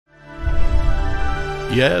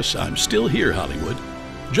Yes, I'm still here, Hollywood.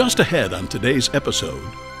 Just ahead on today's episode.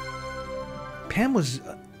 Pam was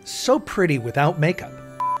so pretty without makeup.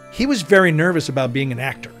 He was very nervous about being an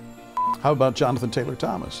actor. How about Jonathan Taylor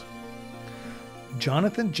Thomas?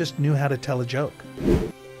 Jonathan just knew how to tell a joke.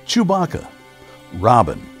 Chewbacca,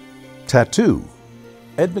 Robin, Tattoo,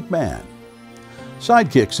 Ed McMahon.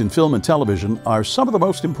 Sidekicks in film and television are some of the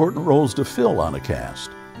most important roles to fill on a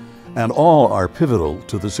cast, and all are pivotal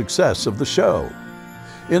to the success of the show.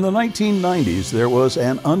 In the 1990s, there was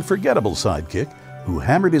an unforgettable sidekick who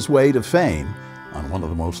hammered his way to fame on one of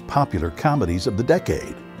the most popular comedies of the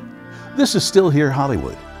decade. This is Still Here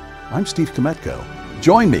Hollywood. I'm Steve Kmetko.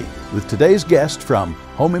 Join me with today's guest from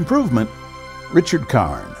Home Improvement, Richard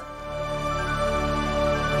Karn.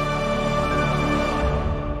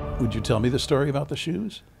 Would you tell me the story about the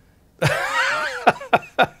shoes?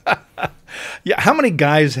 Yeah, how many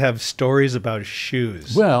guys have stories about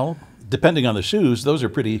shoes? Well, depending on the shoes, those are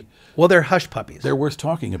pretty... Well, they're hush puppies. They're worth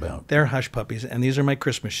talking about. They're hush puppies, and these are my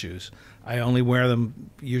Christmas shoes. I only wear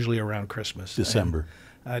them usually around Christmas. December.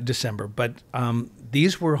 December. But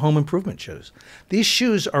these were Home Improvement shoes. These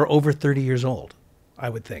shoes are over 30 years old, I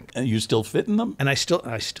would think. And you still fit in them? And I still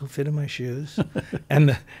fit in my shoes,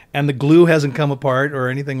 and the glue hasn't come apart or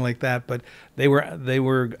anything like that. But they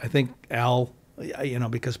were I think Al,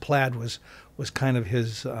 because plaid was kind of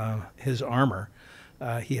his armor.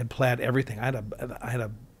 He had plaid everything. I had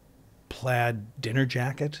a plaid dinner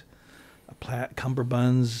jacket, a plaid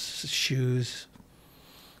cummerbunds, shoes,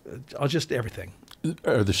 just everything.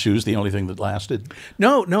 Are the shoes the only thing that lasted?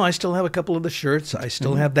 No. I still have a couple of the shirts. I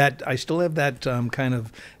still have that. I still have that kind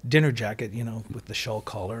of dinner jacket, with the shawl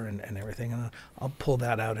collar and everything. And I'll pull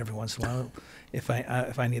that out every once in a while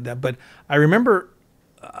if I need that. But I remember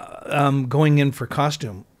going in for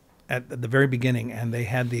costume at the very beginning, and they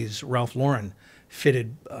had these Ralph Lauren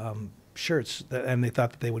fitted shirts, and they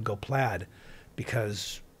thought that they would go plaid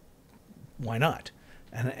because why not?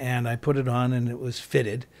 And I put it on, and it was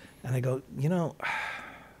fitted. And I go,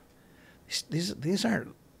 these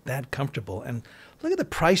aren't that comfortable. And look at the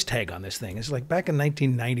price tag on this thing. It's like back in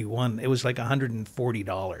 1991, it was like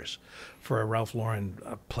 $140 for a Ralph Lauren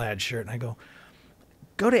plaid shirt. And I go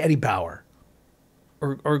to Eddie Bauer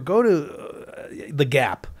or go to The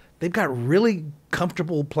Gap. They've got really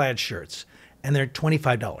comfortable plaid shirts, and they're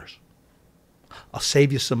 $25. I'll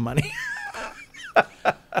save you some money.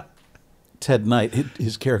 Ted Knight,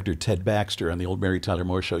 his character Ted Baxter on the old Mary Tyler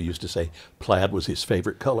Moore show used to say plaid was his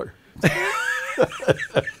favorite color.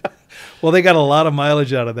 Well, they got a lot of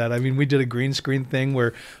mileage out of that. I mean, we did a green screen thing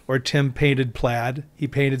where Tim painted plaid. He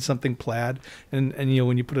painted something plaid, and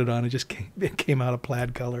when you put it on, it came out a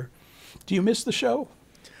plaid color. Do you miss the show?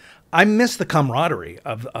 I miss the camaraderie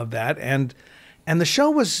of that, and the show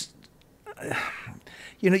was,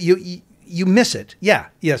 you miss it. Yeah,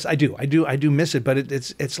 yes, I do. I do miss it, but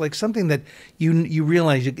it's like something that you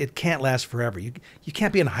realize it can't last forever. You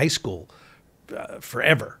can't be in high school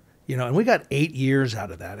forever, and we got 8 years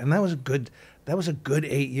out of that, and that was a good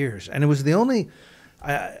 8 years. And it was the only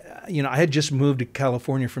I had just moved to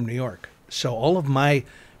California from New York. So all of my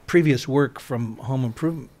previous work from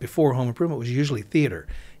before Home Improvement was usually theater.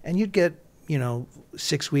 And you'd get,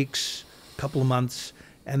 6 weeks, a couple of months,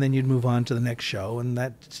 and then you'd move on to the next show, and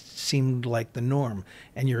that seemed like the norm.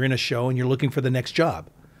 And you're in a show, and you're looking for the next job.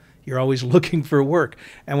 You're always looking for work.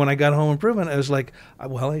 And when I got Home Improvement, I was like,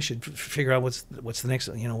 well, I should figure out what's the next,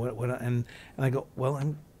 and I go, well,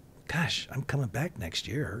 I'm coming back next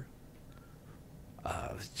year.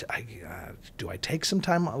 Do I take some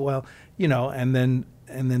time? Well, and then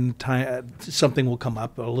something will come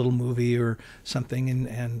up, a little movie or something,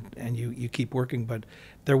 and you keep working. But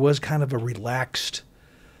there was kind of a relaxed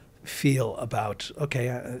feel about,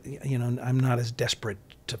 okay, I'm not as desperate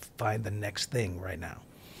to find the next thing right now.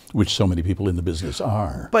 Which so many people in the business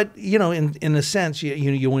are. But in a sense,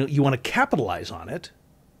 you want to capitalize on it.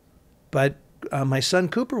 But my son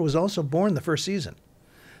Cooper was also born the first season,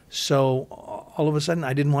 so all of a sudden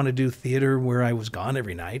I didn't want to do theater where I was gone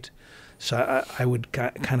every night. So I would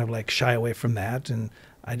kind of like shy away from that, and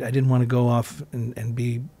I didn't want to go off and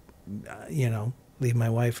be, leave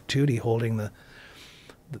my wife Tootie holding the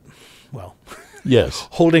yes,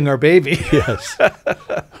 holding our baby. Yes.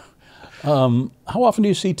 How often do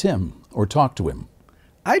you see Tim or talk to him?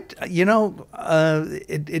 It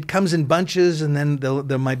comes in bunches, and then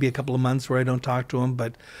there might be a couple of months where I don't talk to him,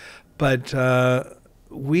 but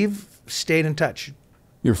we've stayed in touch.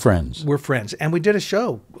 You're friends. We're friends, and we did a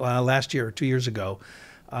show last year or 2 years ago.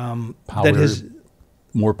 More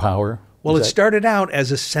power. Well, it started out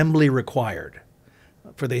as assembly required.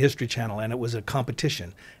 for the History Channel, and it was a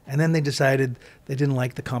competition. And then they decided they didn't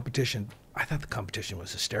like the competition. I thought the competition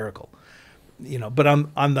was hysterical. But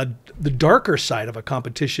on the darker side of a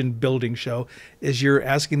competition building show is you're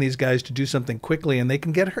asking these guys to do something quickly, and they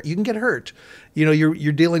can get hurt. You can get hurt.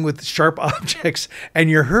 You're dealing with sharp objects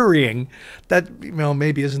and you're hurrying. That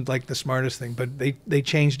maybe isn't like the smartest thing, but they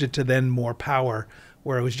changed it to then more power,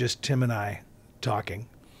 where it was just Tim and I talking.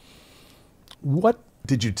 What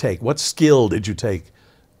did you take? What skill did you take?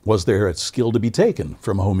 Was there a skill to be taken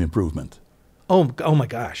from Home Improvement? Oh my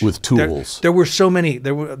gosh! With tools, there were so many.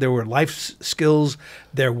 There were life skills.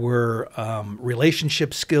 There were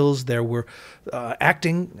relationship skills. There were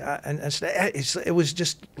acting, and it was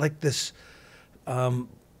just like this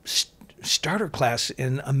starter class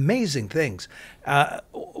in amazing things.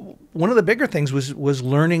 One of the bigger things was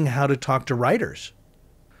learning how to talk to writers,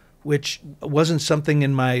 which wasn't something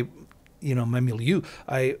in my my milieu.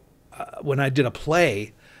 When I did a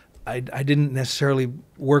play, I didn't necessarily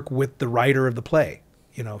work with the writer of the play.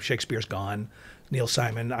 Shakespeare's gone, Neil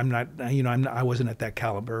Simon. I wasn't at that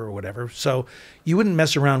caliber or whatever. So you wouldn't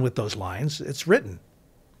mess around with those lines. It's written.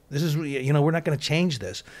 This is, we're not going to change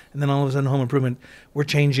this. And then all of a sudden, Home Improvement, we're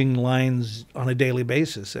changing lines on a daily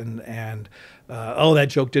basis. And that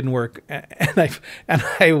joke didn't work.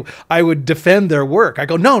 And I would defend their work. I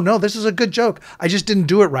go, no, this is a good joke. I just didn't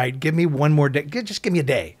do it right. Give me one more day. Just give me a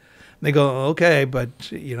day. They go, okay, but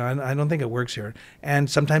I don't think it works here. And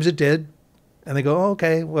sometimes it did. And they go, oh,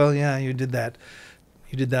 okay, well, yeah, you did that.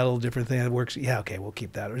 You did that little different thing. It works. Yeah, okay, we'll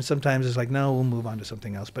keep that. And sometimes it's like, no, we'll move on to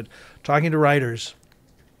something else. But talking to writers,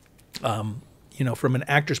 from an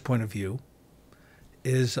actor's point of view,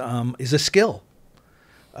 is a skill.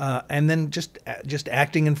 And then just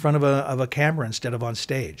acting in front of a camera instead of on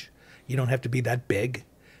stage. You don't have to be that big.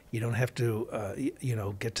 You don't have to,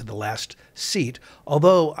 get to the last seat.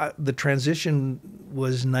 Although the transition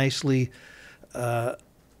was nicely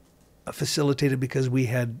facilitated because we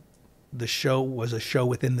had the show was a show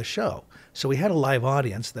within the show, so we had a live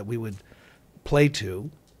audience that we would play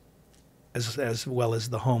to, as well as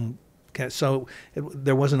the home. So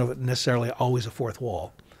there wasn't necessarily always a fourth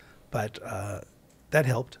wall, but that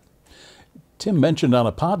helped. Tim mentioned on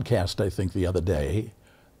a podcast, I think, the other day,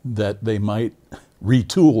 that they might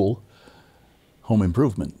retool Home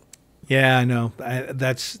Improvement. Yeah, I know.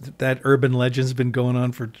 That urban legend's been going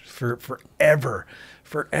on for forever.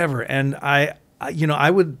 And I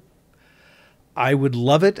would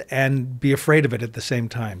love it and be afraid of it at the same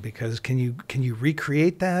time, because can you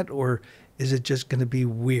recreate that, or is it just going to be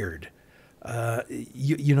weird?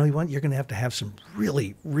 You're going to have some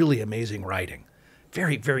really, really amazing writing,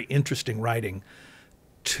 very, very interesting writing,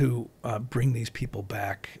 to bring these people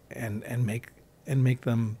back and make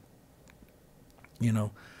them,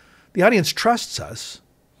 the audience trusts us.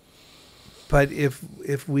 But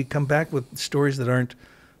if we come back with stories that aren't,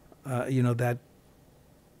 that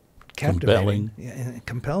captivating,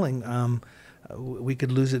 compelling, we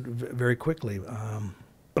could lose it very quickly.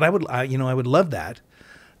 But I would love that.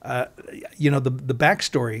 The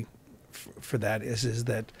backstory for that is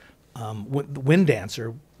that Wind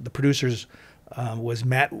Dancer, the producers, was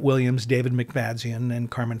Matt Williams, David McFadden,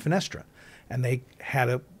 and Carmen Finestra, and they had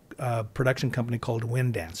a production company called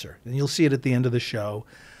Wind Dancer, and you'll see it at the end of the show.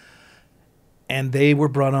 And they were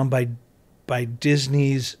brought on by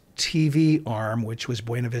Disney's TV arm, which was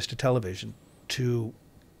Buena Vista Television, to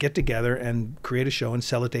get together and create a show and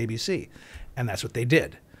sell it to ABC, and that's what they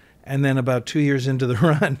did. And then about 2 years into the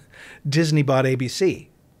run, Disney bought ABC,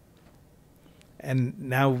 and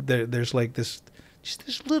now there's like this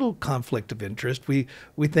little conflict of interest. We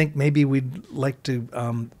think maybe we'd like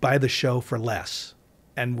to buy the show for less,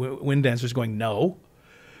 and Wind Dancer's going, no,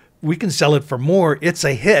 we can sell it for more. It's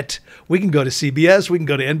a hit. We can go to CBS. We can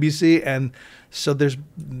go to NBC, and so there's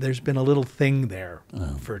been a little thing there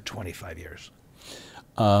for 25 years.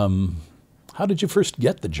 How did you first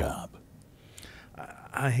get the job?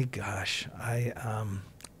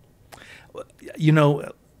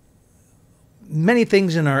 Many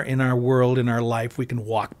things in our world, in our life, we can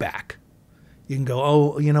walk back. You can go,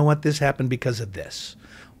 oh, you know what, this happened because of this,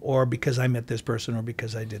 or because I met this person, or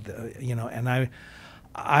because I did and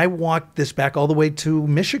I walked this back all the way to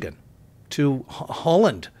Michigan, to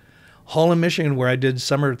Holland, Michigan, where I did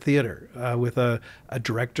summer theater with a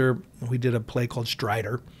director. We did a play called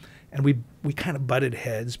Strider, and we kind of butted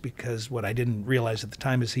heads, because what I didn't realize at the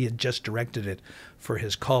time is he had just directed it for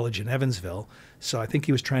his college in Evansville. So I think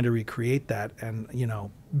he was trying to recreate that, and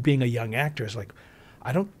being a young actor, it's like,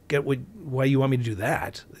 I don't get why you want me to do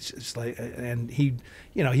that. It's like, and he,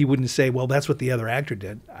 he wouldn't say, well, that's what the other actor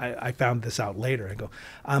did. I found this out later. I go,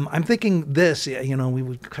 I'm thinking this, we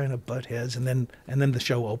would kind of butt heads, and then the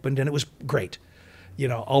show opened, and it was great.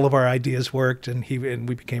 All of our ideas worked, and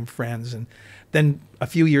we became friends. And then a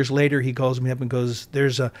few years later, he calls me up and goes,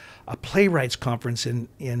 there's a playwrights conference in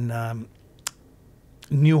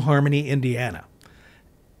New Harmony, Indiana,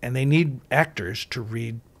 and they need actors to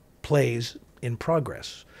read plays in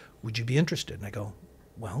progress. Would you be interested? And I go,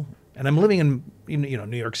 well, and I'm living in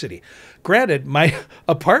New York City. Granted, my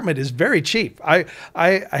apartment is very cheap. I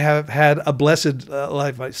have had a blessed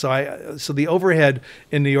life. So the overhead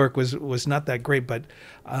in New York was not that great, but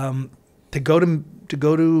to go to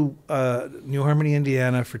New Harmony,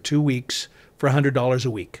 Indiana for 2 weeks for $100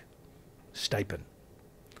 a week, stipend.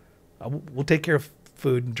 We'll take care of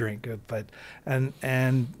food and drink, and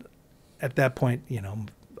at that point,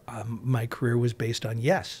 my career was based on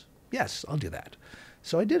yes, I'll do that.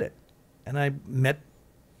 So I did it, and I met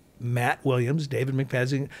Matt Williams, David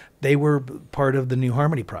McFadden. They were part of the New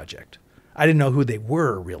Harmony project. I didn't know who they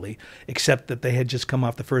were really, except that they had just come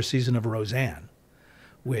off the first season of Roseanne,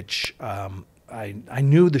 which I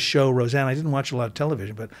knew the show Roseanne. I didn't watch a lot of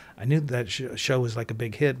television, but I knew that show was like a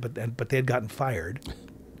big hit. But they had gotten fired.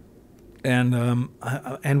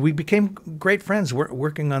 And we became great friends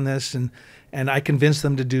working on this, and I convinced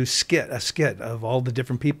them to do a skit of all the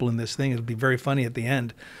different people in this thing. It'll be very funny at the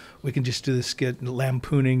end. We can just do the skit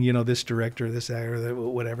lampooning, this director, this actor,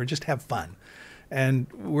 whatever, just have fun. And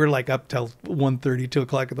we're like up till 1:30, 2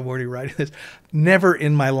 o'clock in the morning writing this. Never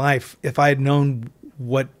in my life, if I had known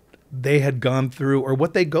what they had gone through or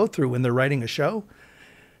what they go through when they're writing a show,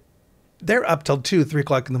 they're up till 2, 3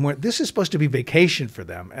 o'clock in the morning. This is supposed to be vacation for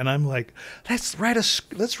them, and I'm like, let's write a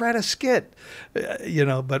skit,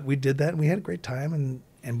 But we did that, and we had a great time,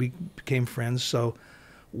 and we became friends. So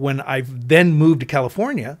when I then moved to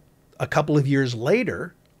California, a couple of years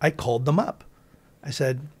later, I called them up. I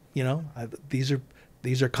said, these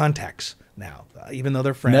are contacts now, even though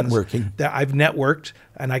they're friends. Networking. I've networked,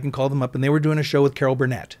 and I can call them up, and they were doing a show with Carol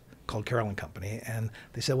Burnett called Carol and Company, and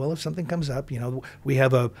they said, well, if something comes up, we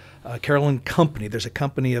have a Carol and Company. There's a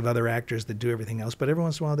company of other actors that do everything else, but every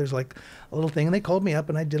once in a while there's like a little thing, and they called me up,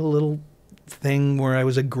 and I did a little thing where I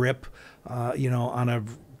was a grip, on a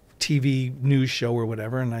TV news show or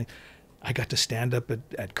whatever, and I got to stand up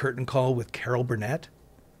at curtain call with Carol Burnett.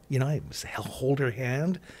 I hold her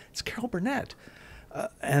hand. It's Carol Burnett,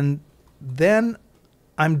 and then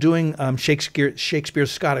I'm doing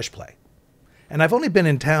Shakespeare's Scottish play. And I've only been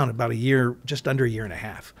in town about a year, just under a year and a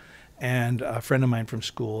half. And a friend of mine from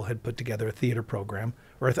school had put together a theater program,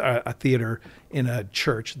 or a theater in a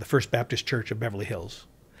church, the First Baptist Church of Beverly Hills.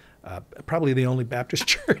 Probably the only Baptist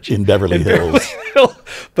church in Beverly Hills.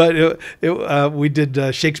 But we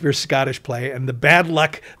did Shakespeare's Scottish play, and the bad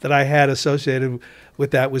luck that I had associated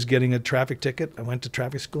with that was getting a traffic ticket. I went to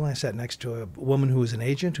traffic school, and I sat next to a woman who was an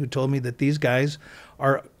agent who told me that these guys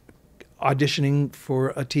are auditioning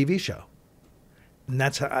for a TV show. And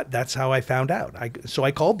that's how I found out. So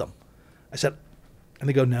I called them. I said, and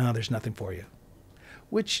they go, no, there's nothing for you.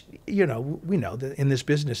 Which, we know that in this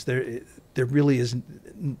business, there really is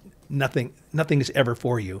nothing is ever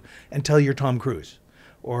for you until you're Tom Cruise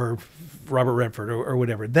or Robert Redford or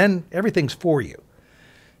whatever. Then everything's for you.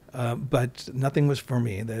 But nothing was for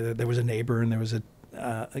me. There was a neighbor, and there was a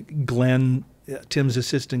Glenn, Tim's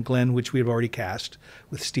assistant Glenn, which we had already cast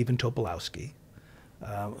with Stephen Topolowski.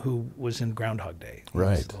 Who was in Groundhog Day,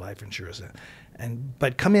 right? The life insurance,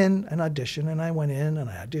 but come in and audition, and I went in and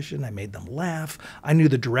I auditioned. I made them laugh. I knew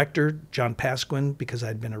the director, John Pasquin, because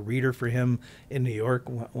I'd been a reader for him in New York.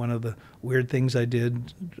 One of the weird things I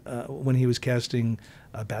did when he was casting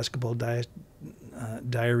Basketball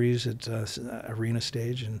Diaries at Arena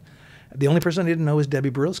Stage, and the only person I didn't know was Debbie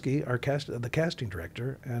Barilski, the casting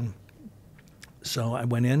director, and so I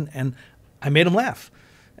went in and I made him laugh.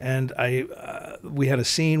 And we had a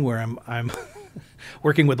scene where I'm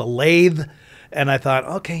working with a lathe, and I thought,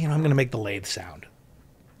 okay, I'm going to make the lathe sound.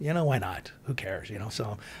 Why not? Who cares?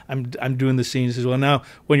 So I'm doing the scene. He says, well, now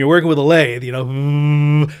when you're working with a lathe,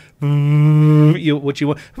 what you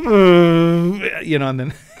want, and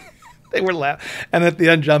then they were laughing. And at the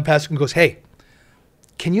end, John Pasquin goes, hey,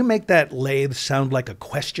 can you make that lathe sound like a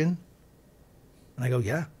question? And I go,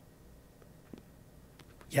 yeah,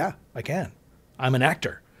 I can. I'm an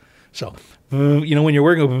actor. So, when you're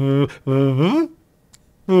working, and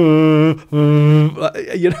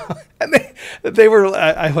they were,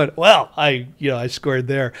 I went, well, I scored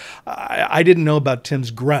there. I didn't know about Tim's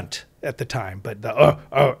grunt at the time, but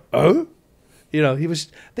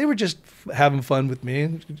they were just having fun with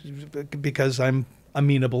me because I'm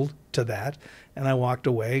amenable to that. And I walked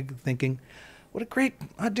away thinking, what a great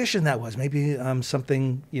audition that was. Maybe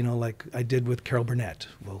something, like I did with Carol Burnett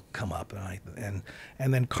will come up. And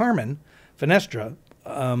then Carmen Finestra,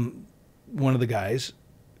 one of the guys,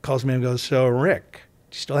 calls me and goes, so Rick,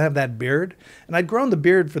 do you still have that beard? And I'd grown the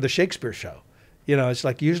beard for the Shakespeare show. It's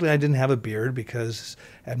like usually I didn't have a beard because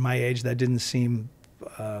at my age that didn't seem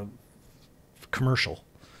commercial,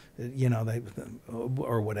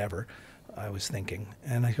 or whatever I was thinking.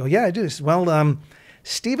 And I go, yeah, I do. He says, well,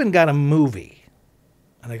 Steven got a movie.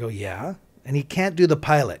 And I go, yeah. And he can't do the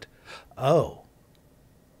pilot. Oh,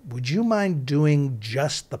 would you mind doing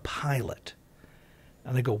just the pilot?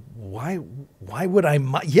 And I go, why would I?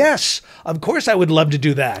 Yes, of course I would love to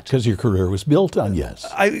do that. Because your career was built on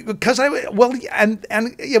yes. And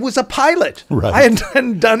it was a pilot. Right. I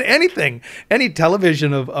hadn't done anything, any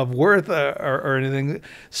television of worth or anything.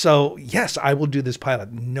 So yes, I will do this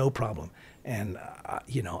pilot, no problem. And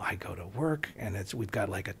I go to work, and we've got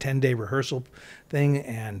like a 10-day rehearsal thing,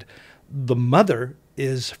 and the mother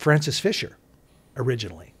is Frances Fisher,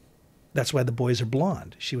 originally. That's why the boys are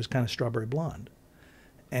blonde. She was kind of strawberry blonde.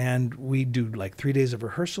 And we do like 3 days of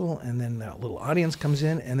rehearsal, and then the little audience comes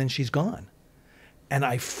in, and then she's gone. And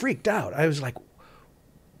I freaked out. I was like,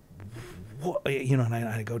 what? And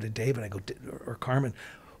I go to Dave, and I go, or Carmen,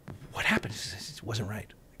 what happened? She says, it wasn't right.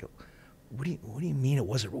 I go, what do you mean it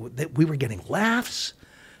wasn't? We were getting laughs.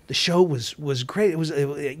 The show was great. It was,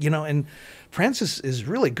 and Frances is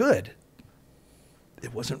really good.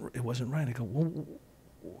 It wasn't right. I go, well,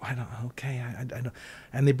 I don't, okay, I know.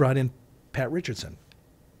 And they brought in Pat Richardson.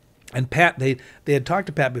 And Pat, they had talked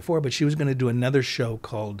to Pat before, but she was going to do another show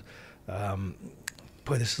called,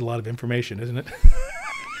 boy, this is a lot of information, isn't it?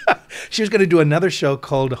 She was going to do another show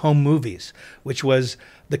called Home Movies, which was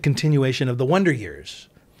the continuation of the Wonder Years.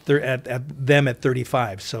 They're at them at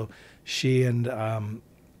 35. So she and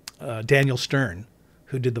Daniel Stern,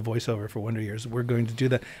 who did the voiceover for Wonder Years, were going to do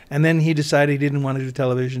that. And then he decided he didn't want to do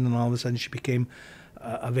television, and all of a sudden she became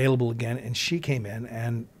available again, and she came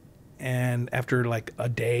in, and after like a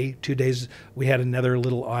day, 2 days, we had another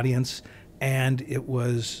little audience, and it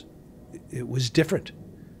was different.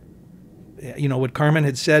 What Carmen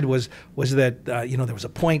had said was that there was a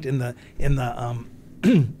point in the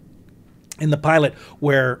in the pilot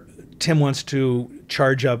where Tim wants to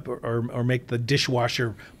charge up or make the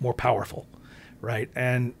dishwasher more powerful, right?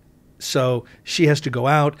 And so she has to go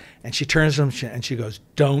out, and she turns to him and she goes,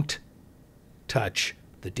 "Don't touch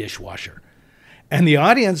the dishwasher." And the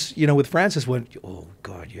audience, with Frances went, "Oh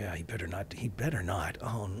God, yeah, he better not. He better not.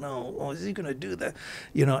 Oh no, oh, is he going to do that?"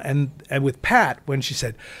 And with Pat, when she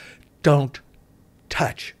said, "Don't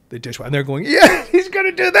touch the dishwasher," and they're going, "Yeah, he's going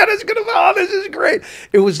to do that. It's going to. Oh, this is great."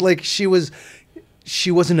 It was like she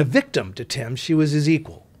wasn't a victim to Tim. She was his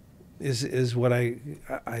equal. Is what I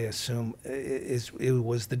assume it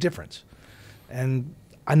was the difference. And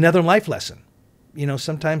another life lesson.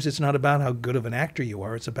 Sometimes it's not about how good of an actor you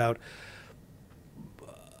are. It's about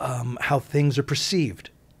how things are perceived.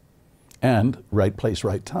 And right place,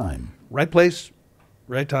 right time. Right place,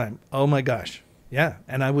 right time. Oh my gosh. Yeah.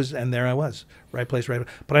 And there I was. Right place, right.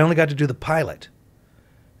 But I only got to do the pilot.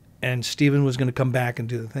 And Steven was going to come back and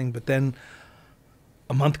do the thing. But then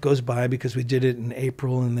a month goes by because we did it in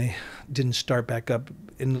April and they didn't start back up.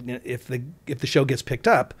 If the show gets picked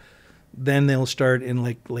up, then they'll start in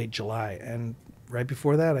like late July. And right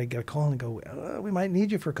before that, I get a call and go, "We might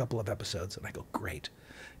need you for a couple of episodes." And I go, "Great."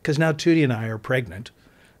 Because now Tootie and I are pregnant.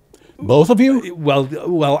 Both of you?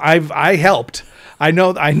 Well, I helped. I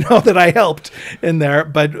know that I helped in there,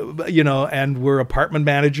 but and we're apartment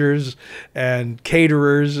managers and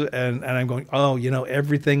caterers, and I'm going, oh,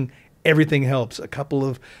 everything helps. A couple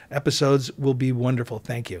of episodes will be wonderful.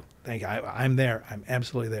 Thank you. I'm there. I'm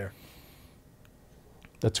absolutely there.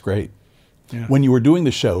 That's great. Yeah. When you were doing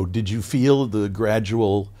the show, did you feel the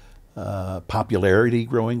gradual popularity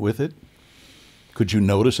growing with it? Could you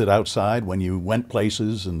notice it outside when you went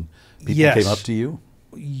places and people came up to you?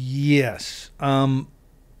 Yes. For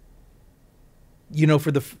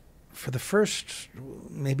the first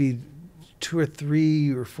maybe 2 or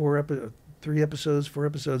 3 or 4 4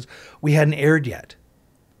 episodes, we hadn't aired yet.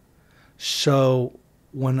 So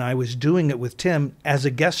when I was doing it with Tim as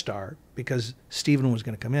a guest star, because Steven was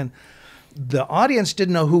going to come in, the audience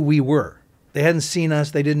didn't know who we were. They hadn't seen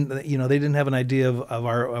us. They didn't have an idea of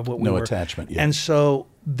what we were. No attachment yet. And so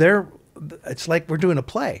it's like we're doing a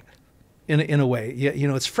play, in a way.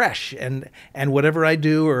 It's fresh, and whatever I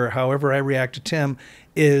do or however I react to Tim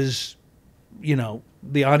is,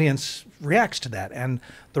 the audience reacts to that, and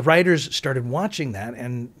the writers started watching that,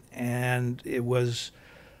 and it was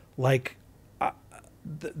like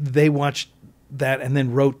they watched that and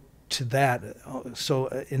then wrote to that. So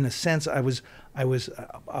in a sense, I was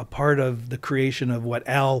a part of the creation of what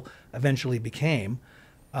Al eventually became.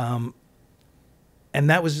 And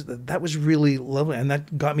that was really lovely, and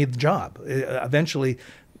that got me the job. Eventually,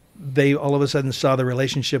 they all of a sudden saw the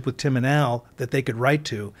relationship with Tim and Al that they could write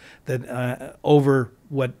to, that over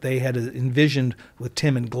what they had envisioned with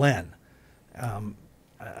Tim and Glenn.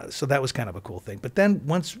 So that was kind of a cool thing. But then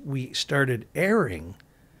once we started airing,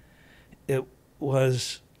 it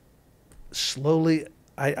was slowly.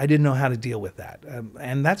 I didn't know how to deal with that,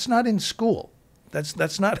 and that's not in school.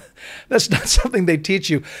 That's not something they teach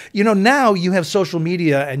you. You know, now you have social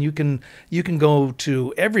media and you can go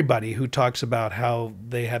to everybody who talks about how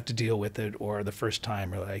they have to deal with it or the first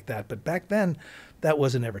time or like that. But back then that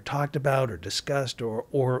wasn't ever talked about or discussed,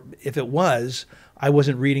 or if it was, I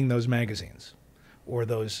wasn't reading those magazines or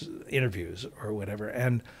those interviews or whatever.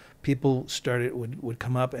 And people would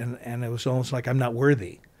come up and it was almost like I'm not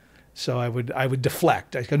worthy. So I would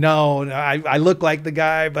deflect. I go, no, I look like the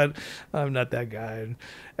guy, but I'm not that guy.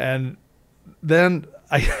 And then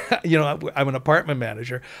I'm an apartment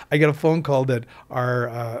manager. I get a phone call that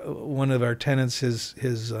one of our tenants,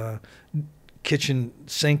 his kitchen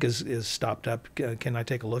sink is stopped up. Can I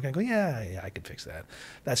take a look? I go, yeah, I can fix that.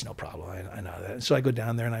 That's no problem. I know that. And so I go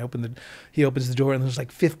down there and he opens the door and there's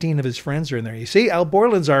like 15 of his friends are in there. You see, Al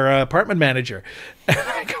Borland's our apartment manager. And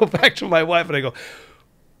I go back to my wife and I go,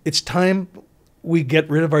 it's time we get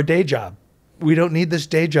rid of our day job. We don't need this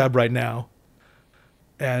day job right now.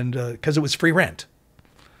 And because it was free rent,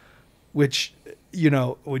 which,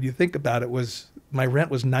 when you think about it, my rent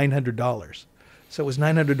was $900. So it was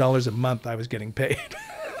 $900 a month I was getting paid.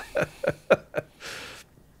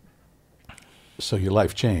 So your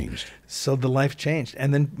life changed. So the life changed.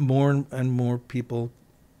 And then more and more people,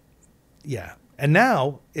 yeah. And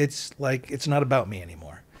now it's like, it's not about me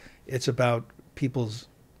anymore. It's about people's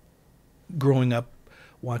growing up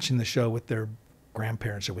watching the show with their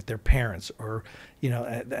grandparents or with their parents, or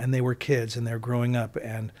and they were kids and they're growing up.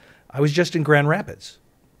 And I was just in Grand Rapids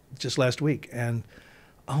just last week, and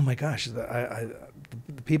oh my gosh, the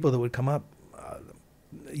people that would come up,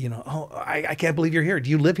 I can't believe you're here. Do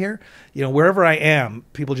you live here? Wherever I am,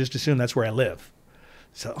 people just assume that's where I live.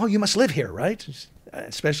 So, oh, you must live here, right?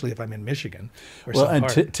 Especially if I'm in Michigan. Well,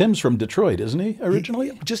 and Tim's from Detroit, isn't he,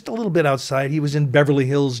 originally? Just a little bit outside. He was in Beverly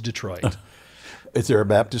Hills, Detroit. Is there a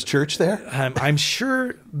Baptist church there? I'm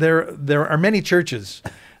sure there are many churches,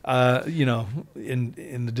 in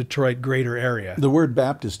the Detroit greater area. The word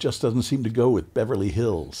Baptist just doesn't seem to go with Beverly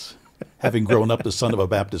Hills, having grown up the son of a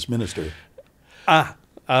Baptist minister. I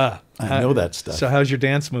know that stuff. So how's your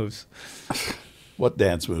dance moves? What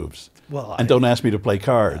dance moves? Well, and don't ask me to play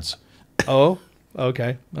cards. Oh,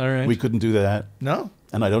 okay. All right. We couldn't do that. No.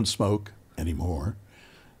 And I don't smoke anymore.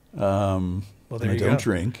 Well, there and you I don't go.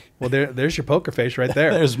 drink. Well, there's your poker face right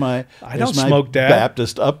there. There's my smoke, Dad.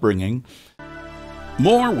 Baptist upbringing.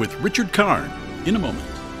 More with Richard Karn in a moment.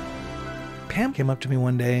 Pam came up to me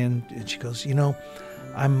one day and she goes, I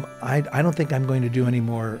don't think I'm going to do any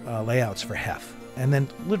more layouts for Hef. And then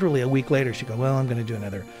literally a week later, she goes, well, I'm going to do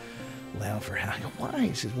another layout for Hef. I go, why?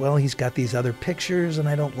 She says, well, he's got these other pictures and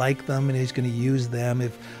I don't like them and he's going to use them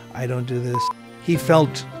if I don't do this. He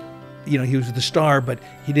felt, he was the star, but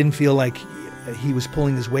he didn't feel like he was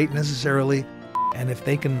pulling his weight necessarily. And if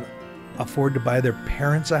they can afford to buy their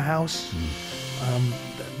parents a house,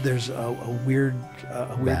 there's a weird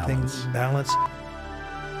balance.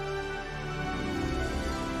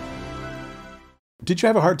 Did you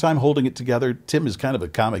have a hard time holding it together? Tim is kind of a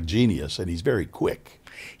comic genius, and he's very quick.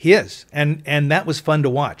 He is, and that was fun to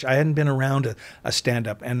watch. I hadn't been around a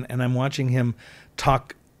stand-up, and I'm watching him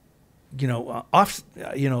talk,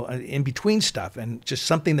 in between stuff, and just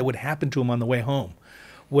something that would happen to him on the way home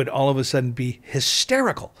would all of a sudden be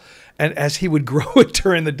hysterical. And as he would grow it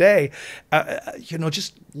during the day,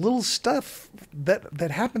 just little stuff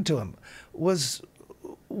that happened to him was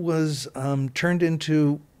turned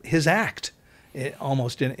into his act.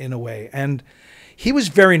 Almost in a way. And he was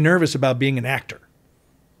very nervous about being an actor.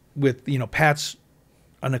 With, Pat's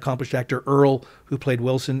an accomplished actor. Earl, who played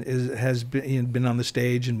Wilson, has been on the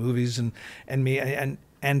stage in movies, and me.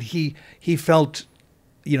 And he felt,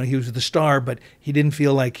 he was the star, but he didn't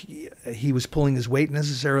feel like he was pulling his weight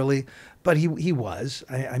necessarily. But he was.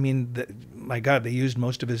 My God, they used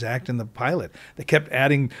most of his act in the pilot. They kept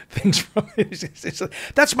adding things from it. It's like,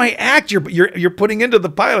 that's my act you're putting into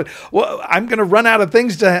the pilot. Well, I'm going to run out of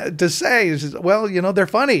things to say. He says, well, they're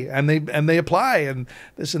funny and they apply and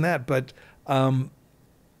this and that. But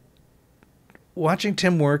watching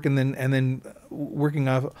Tim work and then working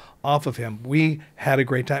off of him, we had a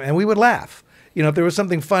great time and we would laugh. You know, if there was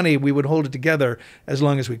something funny, we would hold it together as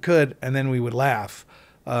long as we could, and then we would laugh.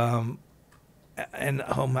 And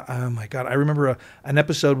oh my God, I remember an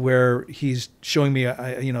episode where he's showing me,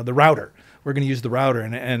 the router. We're going to use the router,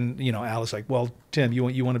 and Al is like, well, Tim, you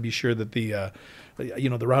want to be sure that the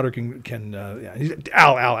router can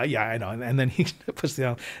Al, yeah, I know. And then he puts the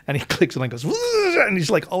Al, and he clicks and goes, and he's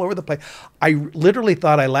like all over the place. I literally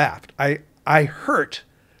thought I laughed. I hurt.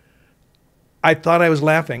 I thought I was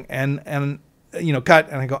laughing, and cut,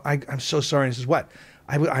 and I go, I'm so sorry. And he says, what?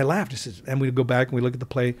 I laughed. He says, and we go back and we look at the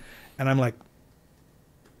play, and I'm like,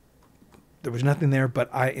 there was nothing there, but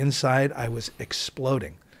inside I was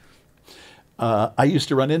exploding. I used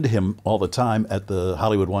to run into him all the time at the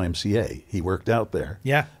Hollywood YMCA. He worked out there.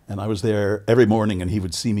 Yeah. And I was there every morning, and he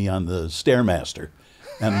would see me on the Stairmaster.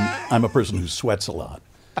 And I'm a person who sweats a lot.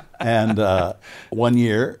 And one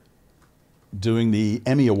year, doing the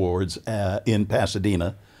Emmy Awards in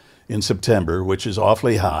Pasadena in September, which is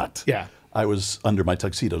awfully hot. Yeah. I was under my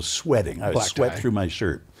tuxedo sweating. I would sweat through my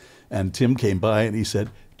shirt. And Tim came by, and he said,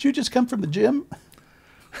 did you just come from the gym?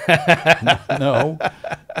 No.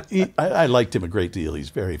 I liked him a great deal. He's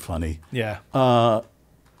very funny. Yeah.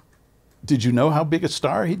 Did you know how big a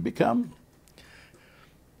star he'd become?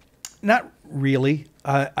 Not really.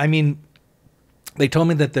 I mean, they told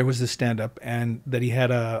me that there was this stand-up and that he had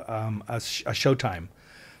a Showtime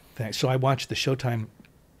thing. So I watched the Showtime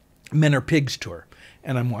Men Are Pigs tour,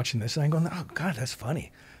 and I'm watching this, and I'm going, oh, God, that's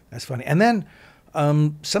funny. That's funny. And then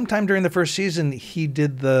sometime during the first season, he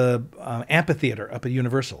did the amphitheater up at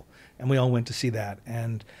Universal, and we all went to see that.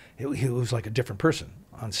 And it was like a different person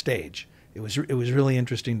on stage. It was really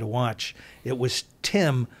interesting to watch. It was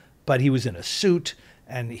Tim, but he was in a suit,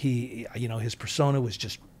 and he, his persona was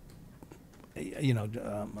just,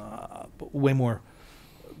 way more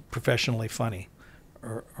professionally funny,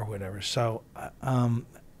 or whatever. So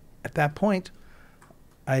at that point,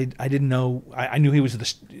 I didn't know. I knew he was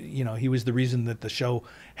he was the reason that the show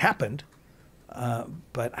happened,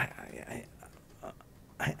 but I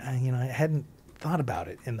hadn't thought about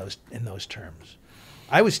it in those terms.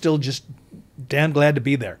 I was still just damn glad to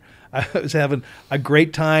be there. I was having a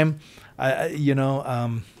great time,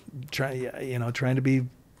 trying to be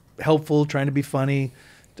helpful, trying to be funny.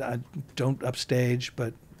 Don't upstage,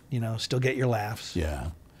 but still get your laughs.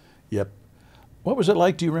 Yeah, yep. What was it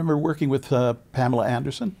like? Do you remember working with Pamela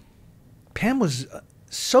Anderson? Pam was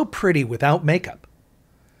so pretty without makeup.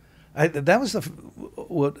 That was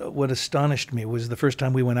what astonished me. Was the first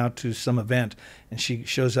time we went out to some event, and she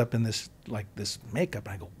shows up in this makeup,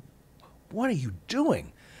 and I go, "What are you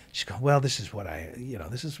doing?" She goes, "Well, this is what I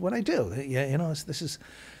do. Yeah, this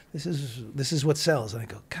is what sells." And I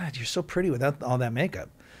go, "God, you're so pretty without all that makeup."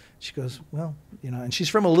 She goes, "Well, and she's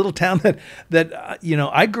from a little town that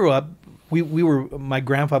I grew up. My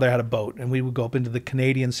grandfather had a boat, and we would go up into the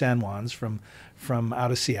Canadian San Juans from out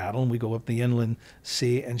of Seattle, and we go up the inland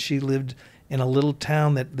sea. And she lived in a little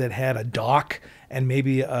town that had a dock and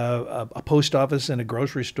maybe a post office and a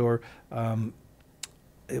grocery store.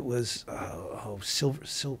 It was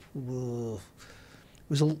it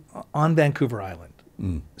was on Vancouver Island,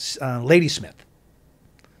 Ladysmith,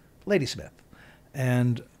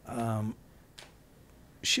 and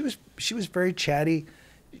she was very chatty.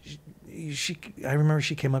 I remember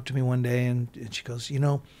she came up to me one day and she goes,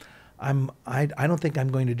 I don't think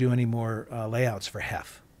I'm going to do any more layouts for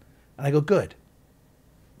Hef. And I go, good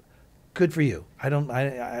for you. I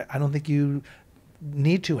don't think you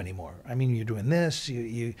need to anymore. I mean, you're doing this,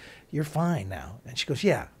 you're fine now. And she goes,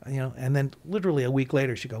 yeah, and then literally a week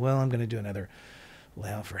later she goes, well, I'm going to do another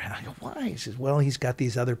layout for Hef. I go, why? He says, well, he's got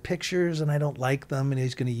these other pictures and I don't like them, and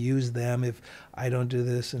he's going to use them if I don't do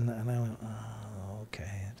this. And I went, oh,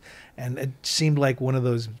 okay. And it seemed like one of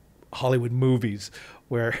those Hollywood movies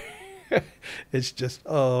where it's just,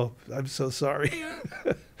 oh, I'm so sorry.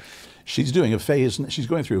 She's doing a phase. She's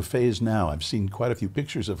going through a phase now. I've seen quite a few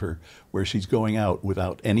pictures of her where she's going out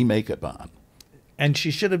without any makeup on. And she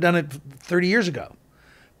should have done it 30 years ago.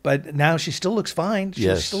 But now she still looks fine.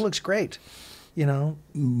 She still looks great,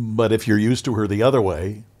 But if you're used to her the other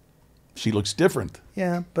way, she looks different.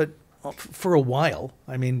 Yeah, but for a while.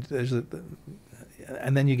 I mean,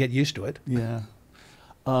 and then you get used to it. Yeah.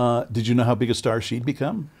 Did you know how big a star she'd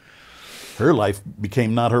become? Her life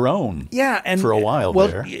became not her own. Yeah, and for a while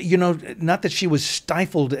there. Not that she was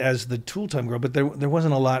stifled as the Tool Time girl, but there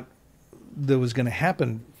wasn't a lot that was going to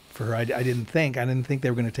happen for her. I didn't think. I didn't think they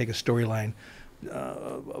were going to take a storyline,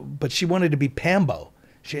 but she wanted to be Pambo.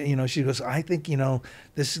 She goes, I think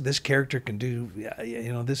this character can do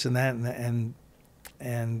this and that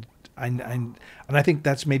and I think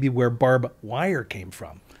that's maybe where Barb Wire came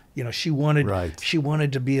from. You know, she wanted Right. she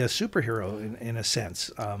wanted to be a superhero in a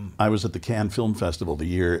sense. I was at the Cannes Film Festival the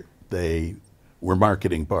year they were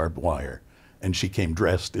marketing barbed wire, and she came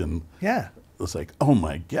dressed in. Yeah. It was like, oh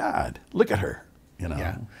my God, look at her. You know,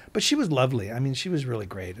 Yeah. But she was lovely. I mean, she was really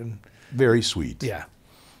great. And very sweet. yeah.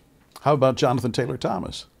 How about Jonathan Taylor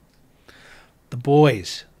Thomas? The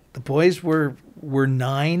boys. The boys were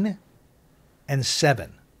 9 and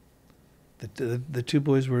 7. The two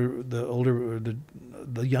boys were the older,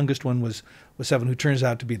 the youngest one was 7, who turns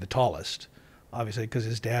out to be the tallest, obviously because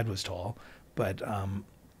his dad was tall. But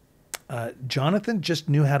Jonathan just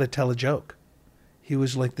knew how to tell a joke. He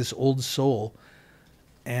was like this old soul,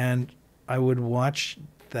 and I would watch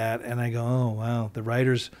that and I go, oh wow, the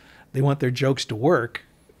writers, they want their jokes to work,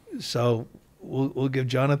 so we'll give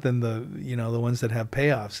Jonathan the ones that have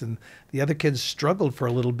payoffs, and the other kids struggled for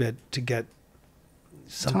a little bit to get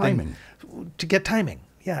something. Timing.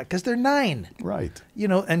 Yeah, because they're 9. Right. You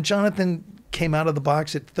know, and Jonathan came out of the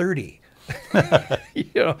box at 30. You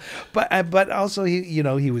know, but also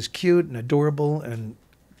he was cute and adorable, and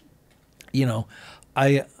you know,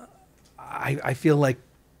 I feel like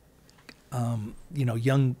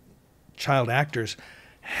young child actors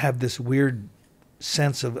have this weird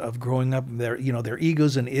sense of growing up. Their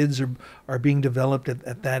egos and ids are being developed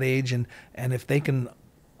at that age, and if they can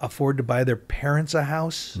afford to buy their parents a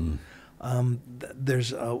house.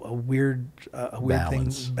 There's a weird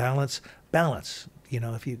thing, balance. You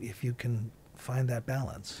know, if you can find that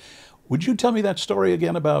balance. Would you tell me that story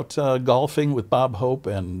again about golfing with Bob Hope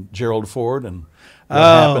and Gerald Ford and what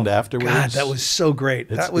happened afterwards? God, that was so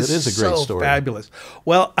great. It is a great story. Fabulous.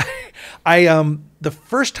 Well, I the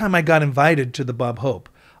first time I got invited to the Bob Hope,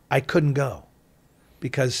 I couldn't go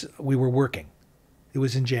because we were working. It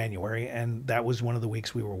was in January, and that was one of the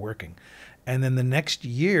weeks we were working. And then the next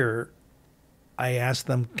year, I asked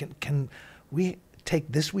them, can we take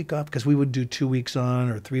this week off? Because we would do 2 weeks on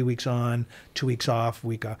or 3 weeks on, 2 weeks off,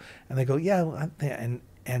 week off. And they go, yeah.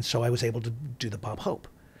 And so I was able to do the Bob Hope.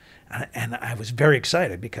 And I was very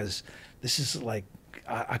excited because this is like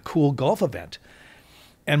a cool golf event.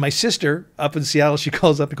 And my sister up in Seattle, she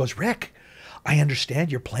calls up and goes, Rick, I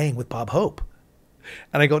understand you're playing with Bob Hope.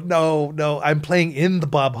 And I go, no, I'm playing in the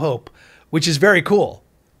Bob Hope, which is very cool.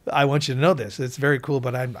 I want you to know this. It's very cool,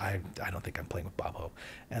 but I don't think I'm playing with Bob Hope.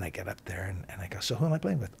 And I get up there and I go, so who am I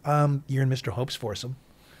playing with? You're in Mr. Hope's foursome.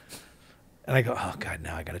 And I go, oh God,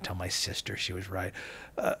 now I got to tell my sister she was right.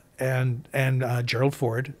 And Gerald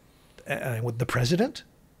Ford, with the president,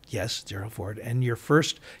 yes, Gerald Ford. And you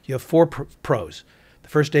have 4 pros. The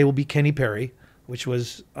first day will be Kenny Perry, which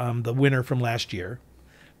was the winner from last year.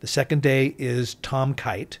 The second day is Tom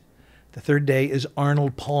Kite. The third day is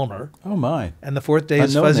Arnold Palmer. Oh, my. And the fourth day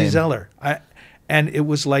is Fuzzy Zeller. And it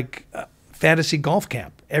was like fantasy golf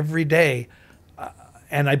camp every day.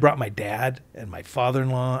 And I brought my dad and my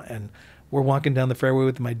father-in-law, and we're walking down the fairway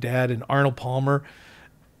with my dad and Arnold Palmer.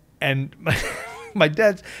 And my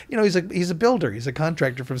dad's, he's a builder. He's a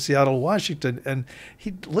contractor from Seattle, Washington. And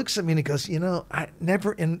he looks at me and he goes, I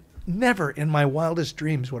never in my wildest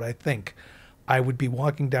dreams would I think I would be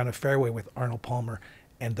walking down a fairway with Arnold Palmer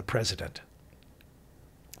and the president.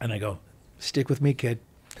 And I go, stick with me, kid.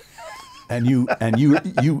 And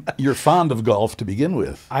you're fond of golf to begin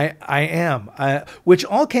with. I am, which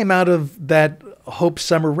all came out of that Hope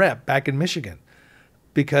Summer Rep back in Michigan,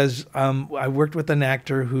 because I worked with an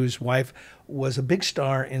actor whose wife was a big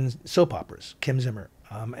star in soap operas, Kim Zimmer,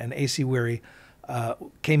 and A.C. Weary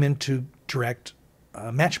came in to direct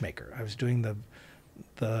Matchmaker. I was doing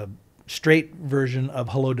the straight version of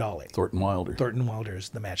Hello, Dolly. Thornton Wilder is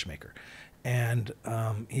the Matchmaker. And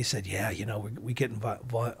he said, yeah, we get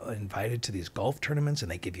invited to these golf tournaments,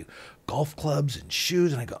 and they give you golf clubs and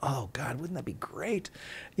shoes. And I go, oh, God, wouldn't that be great?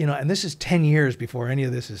 And this is 10 years before any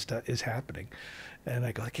of this is happening. And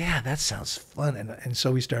I go, like, yeah, that sounds fun. And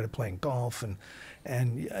so we started playing golf.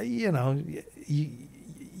 And you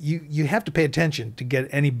have to pay attention to get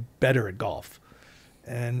any better at golf.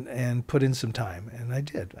 And put in some time. And I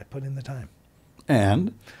did. I put in the time.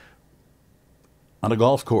 And on a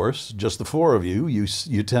golf course, just the 4 of you,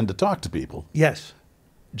 you tend to talk to people. Yes.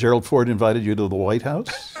 Gerald Ford invited you to the White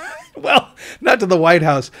House? Well, not to the White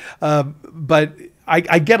House, but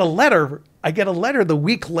I get a letter. I get a letter the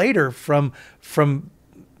week later from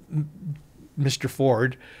Mr.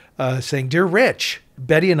 Ford saying, "Dear Rich,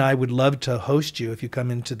 Betty and I would love to host you if you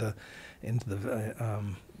come into the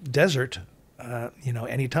desert,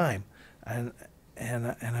 anytime." And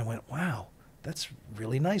I went, wow. That's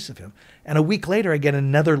really nice of him. And a week later, I get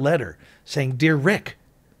another letter saying, "Dear Rick,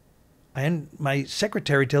 and my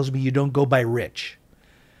secretary tells me you don't go by Rich."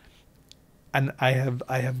 And I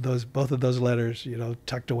have both of those letters,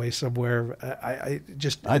 tucked away somewhere.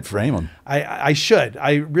 I'd frame them. I should.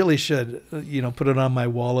 I really should. Put it on my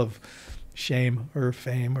wall of shame or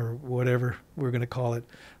fame or whatever we're going to call it.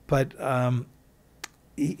 But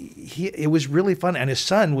it was really fun, and his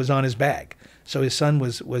son was on his bag, so his son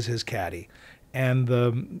was his caddy, and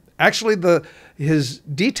his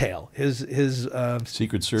detail, his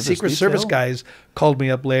Secret Service guys called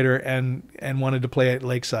me up later and wanted to play at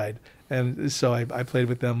Lakeside, and so I played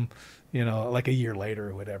with them, like a year later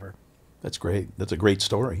or whatever. That's great. That's a great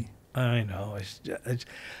story. I know.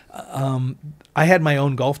 I had my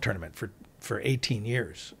own golf tournament for 18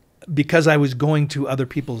 years. Because I was going to other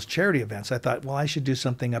people's charity events, I thought, well, I should do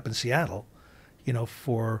something up in Seattle,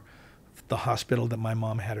 for the hospital that my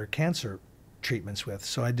mom had her cancer treatments with.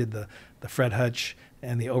 So I did the Fred Hutch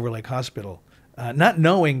and the Overlake Hospital, not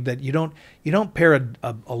knowing that you don't pair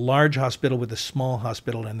a large hospital with a small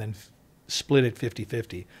hospital and then split it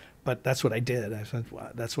 50-50. But that's what I did. I said,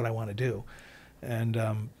 well, that's what I want to do.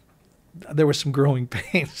 And there were some growing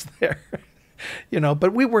pains there.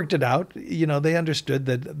 But we worked it out. They understood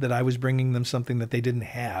that I was bringing them something that they didn't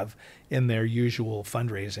have in their usual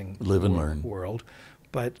fundraising live and learn world.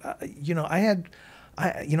 But I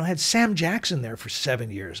had Sam Jackson there for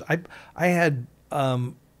 7 years. I had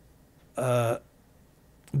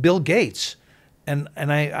Bill Gates, and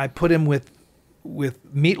I put him with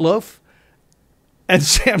Meatloaf and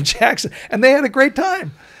Sam Jackson, and they had a great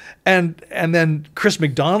time. And then Chris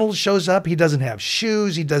McDonald shows up. He doesn't have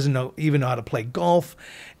shoes. He doesn't even know how to play golf.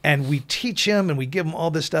 And we teach him and we give him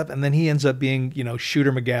all this stuff. And then he ends up being,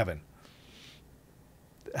 Shooter McGavin.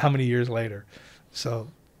 How many years later? So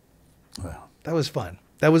that was fun.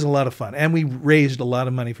 That was a lot of fun. And we raised a lot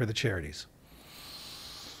of money for the charities.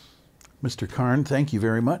 Mr. Karn, thank you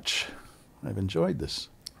very much. I've enjoyed this.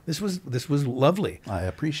 This was lovely. I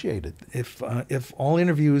appreciate it. If all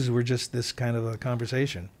interviews were just this kind of a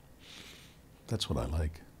conversation. That's what I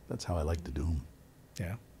like. That's how I like to do them.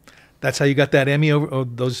 Yeah. That's how you got that Emmy over? Oh,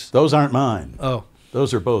 those aren't mine. Oh.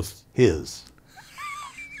 Those are both his.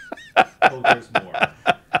 Oh, there's more.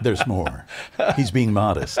 There's more. He's being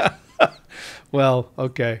modest. Well,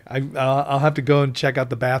 okay. I'll have to go and check out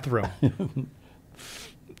the bathroom.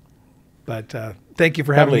 But thank you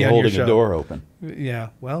for having me on your show. Holding a door open.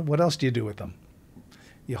 Yeah. Well, what else do you do with them?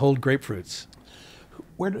 You hold grapefruits.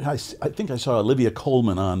 Where did I think I saw Olivia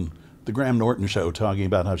Colman on the Graham Norton show talking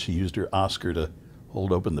about how she used her Oscar to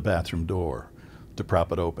hold open the bathroom door, to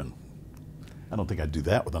prop it open. I don't think I'd do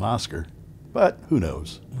that with an Oscar, but who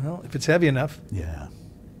knows? Well, if it's heavy enough. Yeah.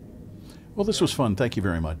 Well, this was fun. Thank you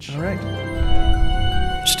very much. All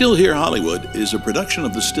right. Still Here Hollywood is a production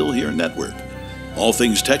of the Still Here Network. All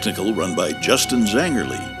things technical run by Justin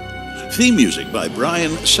Zangerly. Theme music by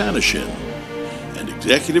Brian Sanashin. And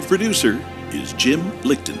executive producer is Jim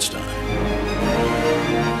Lichtenstein.